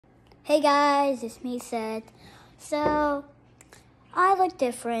Hey guys, it's me, Seth. So, I look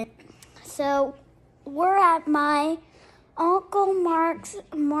different. So, we're at my Uncle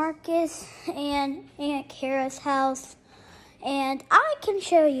Marcus and Aunt Cara's house, and I can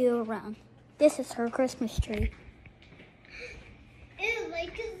show you around. This is her Christmas tree. And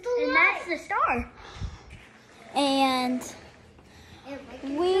that's the star. And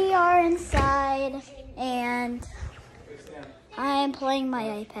we are inside, and I am playing my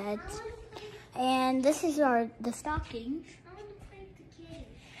iPad. And this is the stockings.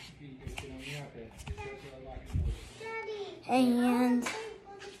 And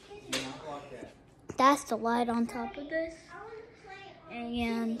that's the light on top of this.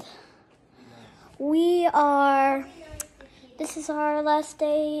 And this is our last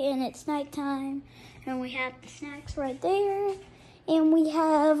day, and it's nighttime. And we have the snacks right there. And we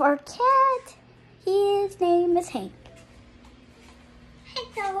have our cat. His name is Hank.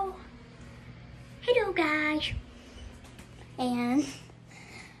 Hello. Hello, guys. And,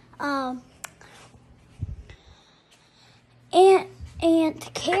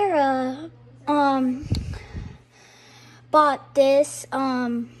 Aunt Cara, bought this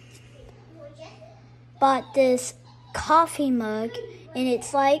coffee mug, and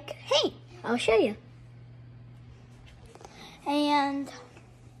it's like, hey, I'll show you. And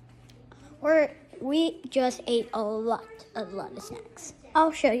we just ate a lot of snacks.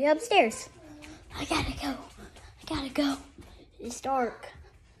 I'll show you upstairs. I gotta go. It's dark.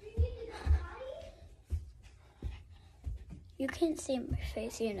 You can't see my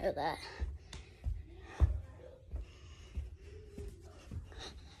face, you know that.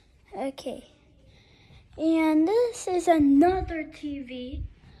 Okay. And this is another TV.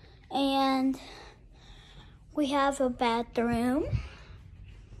 And we have a bathroom.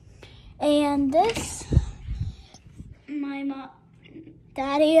 And this,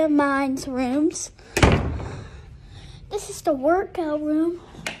 Daddy of mine's rooms. This is the workout room.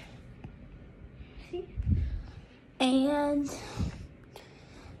 And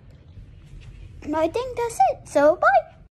I think that's it. So, bye.